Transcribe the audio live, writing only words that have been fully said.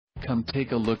come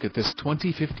take a look at this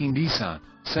 2015 Nissan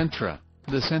Sentra.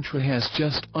 The Sentra has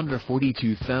just under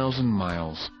 42,000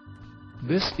 miles.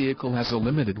 This vehicle has a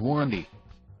limited warranty.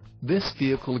 This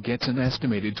vehicle gets an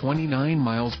estimated 29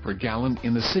 miles per gallon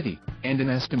in the city, and an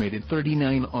estimated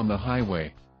 39 on the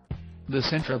highway. The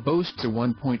Sentra boasts a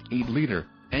 1.8-liter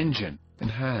engine,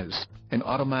 and has an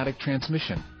automatic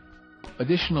transmission.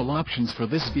 Additional options for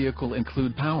this vehicle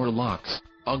include power locks,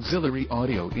 auxiliary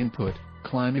audio input,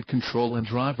 climate control and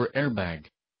driver airbag.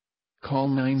 Call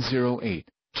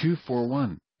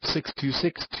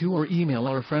 908-241-6262 or email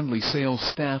our friendly sales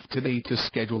staff today to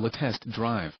schedule a test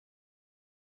drive.